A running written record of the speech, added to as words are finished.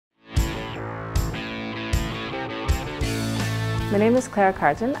My name is Clara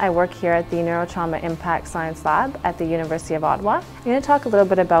Karton. I work here at the Neurotrauma Impact Science Lab at the University of Ottawa. I'm going to talk a little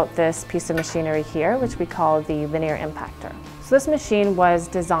bit about this piece of machinery here, which we call the Linear Impactor. So this machine was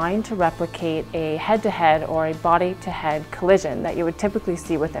designed to replicate a head-to-head or a body-to-head collision that you would typically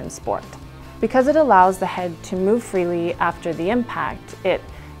see within sport. Because it allows the head to move freely after the impact, it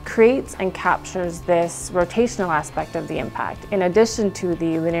creates and captures this rotational aspect of the impact in addition to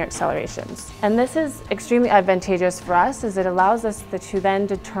the linear accelerations. And this is extremely advantageous for us as it allows us to then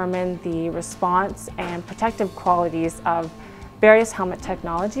determine the response and protective qualities of various helmet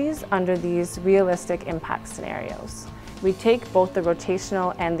technologies under these realistic impact scenarios. We take both the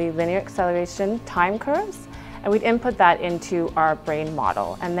rotational and the linear acceleration time curves and we'd input that into our brain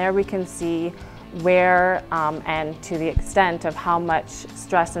model, and there we can see where and to the extent of how much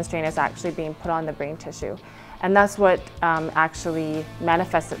stress and strain is actually being put on the brain tissue. And that's what actually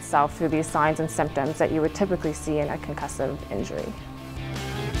manifests itself through these signs and symptoms that you would typically see in a concussive injury.